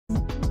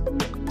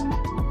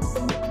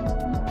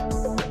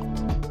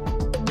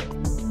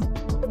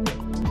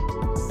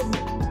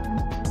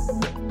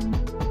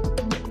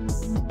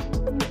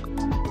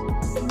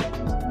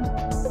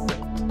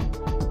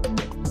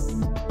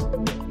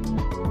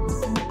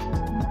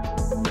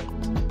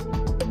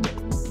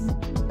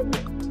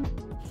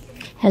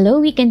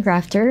Hello weekend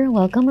crafter,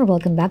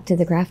 welcome back to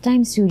the Craft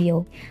Time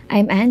Studio.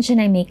 I'm Ange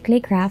and I make clay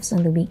crafts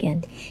on the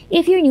weekend.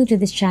 If you're new to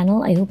this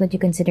channel, I hope that you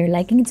consider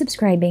liking and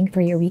subscribing for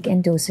your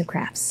weekend dose of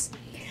crafts.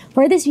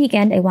 For this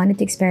weekend, I wanted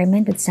to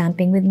experiment with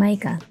stamping with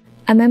mica.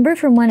 A member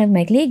from one of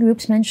my clay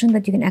groups mentioned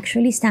that you can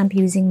actually stamp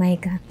using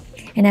mica,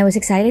 and I was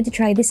excited to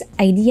try this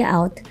idea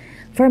out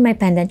for my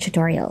pendant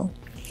tutorial.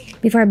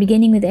 Before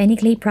beginning with any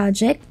clay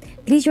project,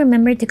 please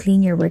remember to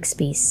clean your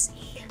workspace.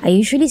 I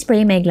usually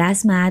spray my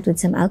glass mat with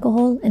some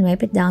alcohol and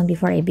wipe it down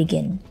before I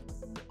begin.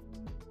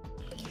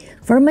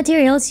 For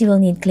materials, you will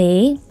need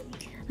clay,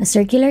 a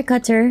circular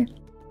cutter,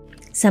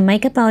 some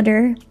mica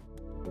powder,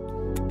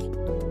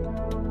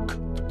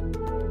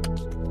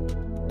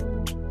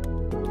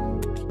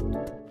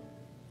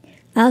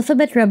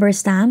 alphabet rubber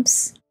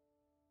stamps,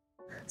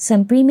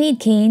 some pre-made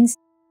canes,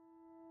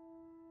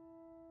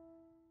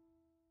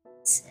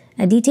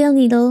 a detail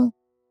needle,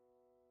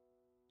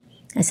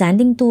 a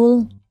sanding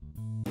tool,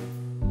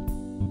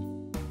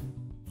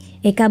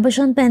 a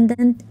cabochon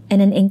pendant,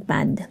 and an ink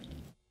pad.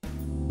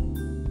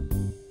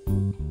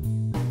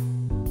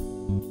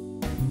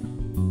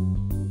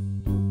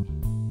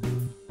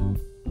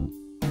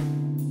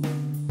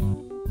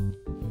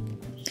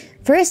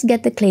 First,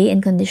 get the clay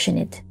and condition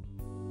it.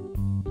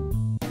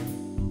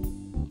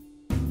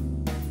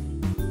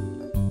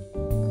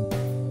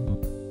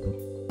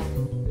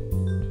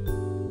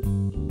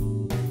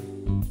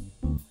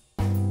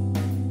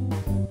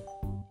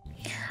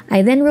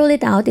 I then roll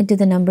it out into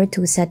the number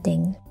 2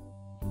 setting.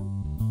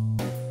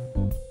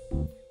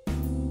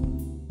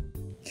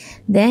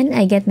 Then,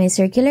 I get my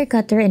circular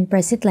cutter and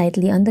press it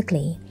lightly on the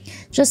clay,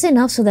 just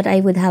enough so that I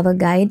would have a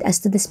guide as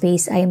to the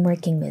space I am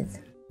working with.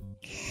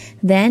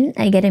 Then,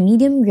 I get a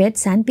medium grit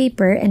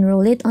sandpaper and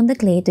roll it on the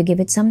clay to give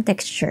it some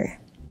texture.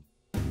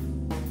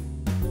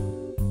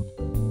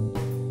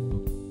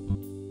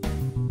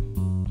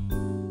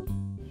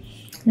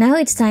 Now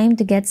it's time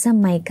to get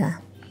some mica.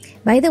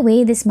 By the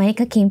way, this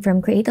mica came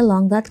from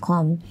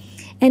createalong.com,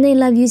 and I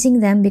love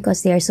using them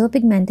because they are so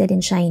pigmented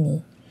and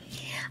shiny.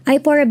 I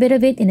pour a bit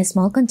of it in a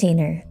small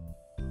container.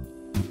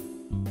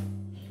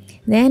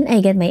 Then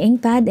I get my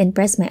ink pad and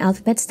press my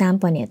alphabet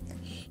stamp on it.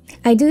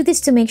 I do this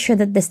to make sure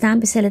that the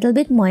stamp is a little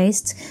bit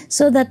moist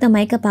so that the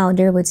mica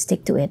powder would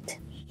stick to it.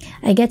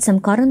 I get some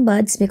cotton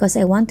buds because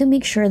I want to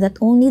make sure that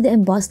only the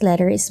embossed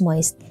letter is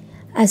moist,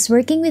 as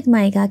working with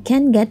mica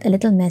can get a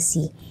little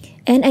messy,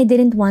 and I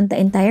didn't want the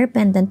entire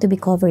pendant to be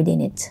covered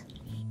in it.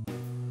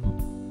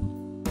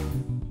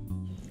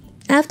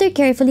 After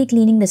carefully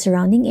cleaning the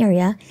surrounding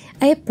area,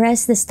 I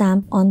press the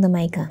stamp on the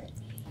mica.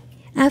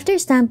 After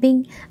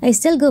stamping, I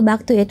still go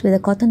back to it with a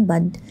cotton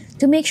bud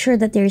to make sure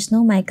that there is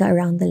no mica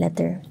around the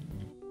letter.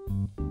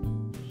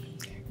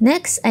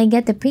 Next, I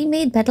get the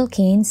pre-made petal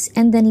canes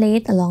and then lay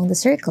it along the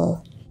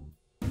circle.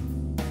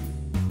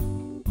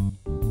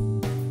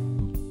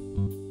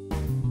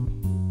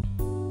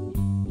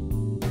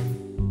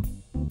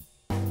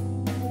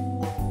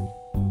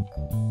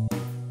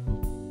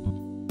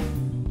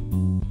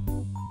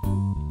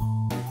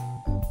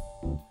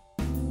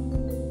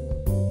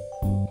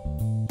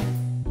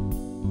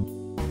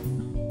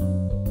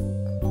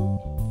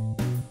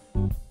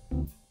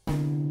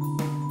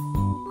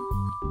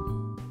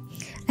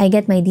 I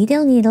get my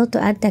detail needle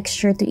to add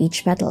texture to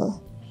each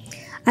petal.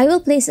 I will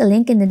place a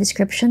link in the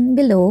description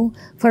below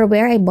for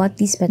where I bought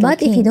these petal canes.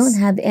 But if you don't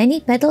have any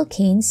petal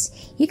canes,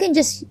 you can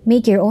just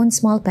make your own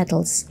small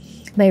petals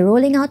by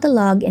rolling out a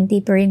log and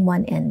tapering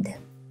one end.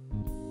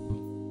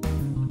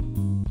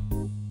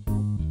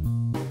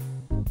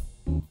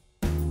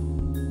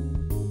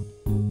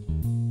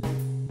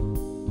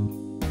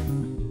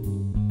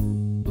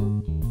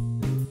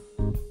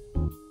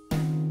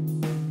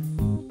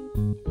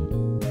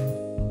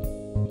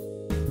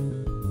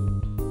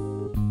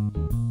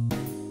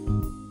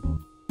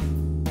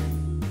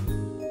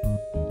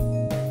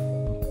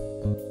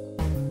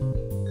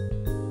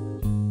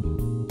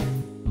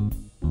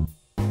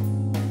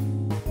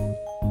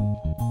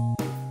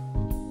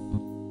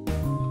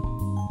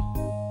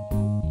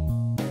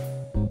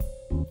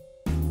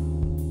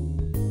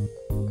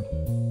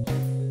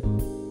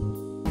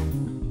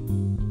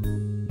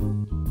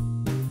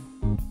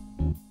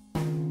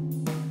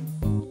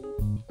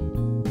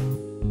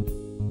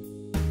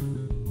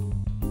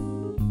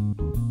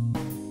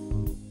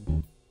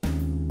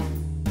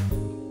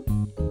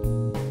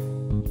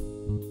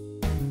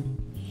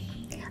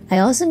 I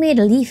also made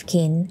a leaf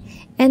cane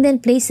and then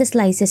placed the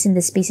slices in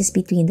the spaces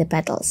between the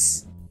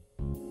petals.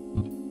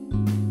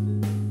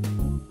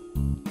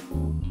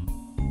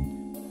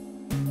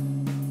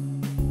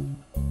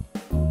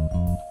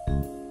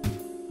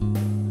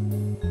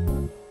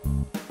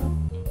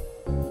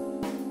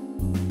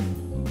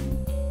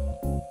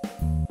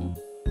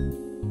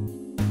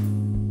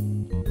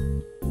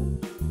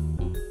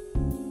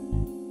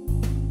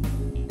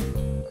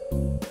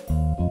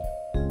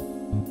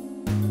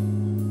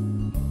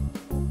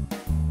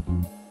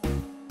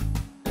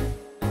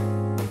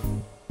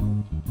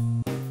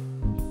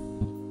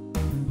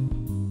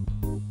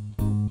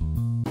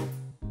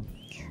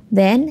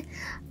 Then,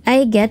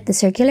 I get the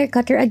circular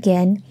cutter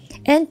again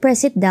and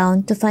press it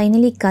down to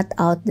finally cut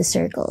out the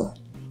circle.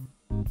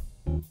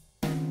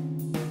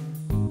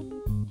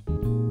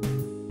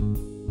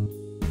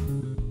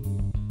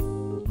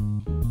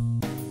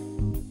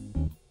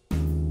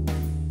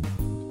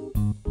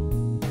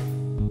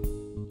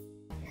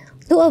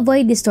 To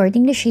avoid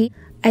distorting the shape,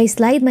 I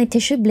slide my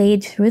tissue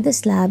blade through the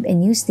slab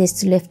and use this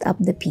to lift up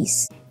the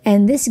piece.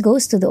 And this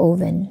goes to the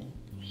oven.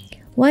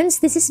 Once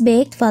this is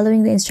baked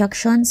following the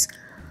instructions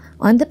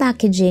on the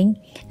packaging,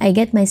 I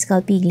get my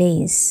scalpy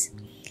glaze.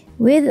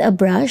 With a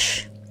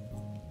brush,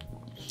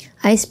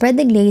 I spread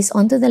the glaze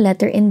onto the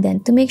letter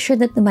indent to make sure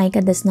that the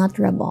mica does not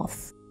rub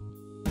off.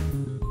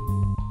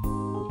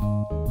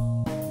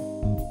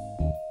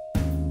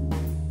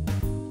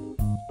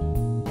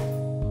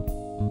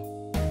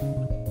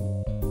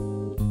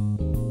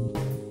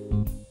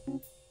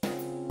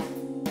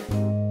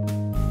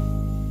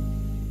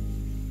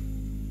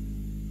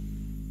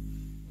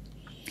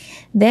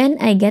 Then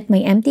I get my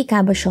empty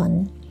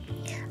cabochon.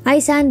 I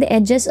sand the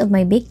edges of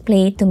my baked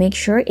plate to make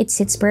sure it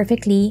sits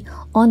perfectly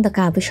on the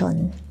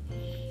cabochon.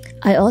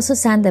 I also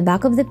sand the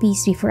back of the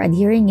piece before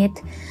adhering it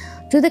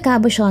to the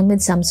cabochon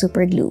with some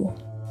super glue.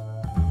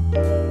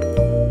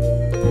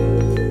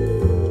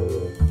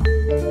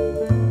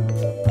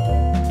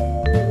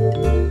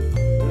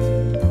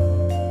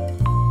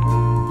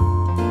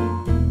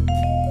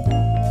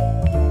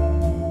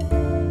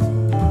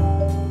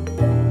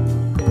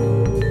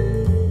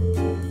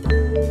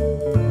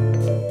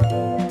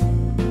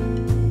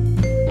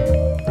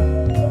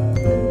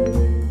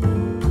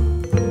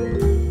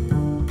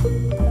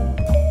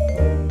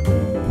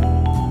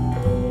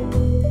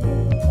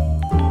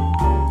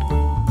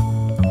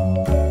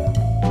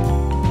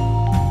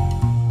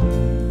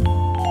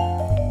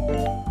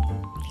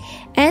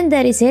 And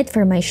that is it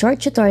for my short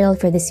tutorial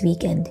for this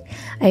weekend.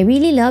 I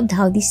really loved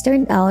how this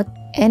turned out,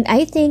 and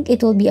I think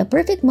it will be a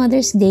perfect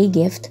Mother's Day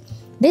gift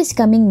this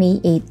coming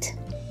May 8th.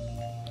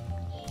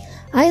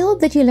 I hope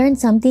that you learned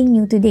something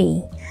new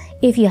today.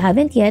 If you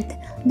haven't yet,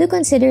 do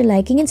consider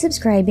liking and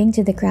subscribing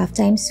to the Craft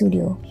Time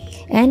Studio.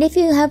 And if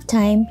you have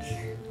time,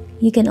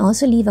 you can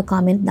also leave a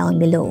comment down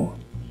below.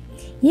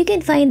 You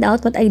can find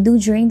out what I do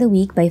during the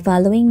week by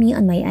following me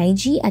on my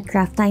IG at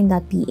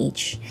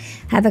crafttime.ph.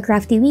 Have a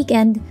crafty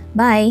weekend.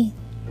 Bye!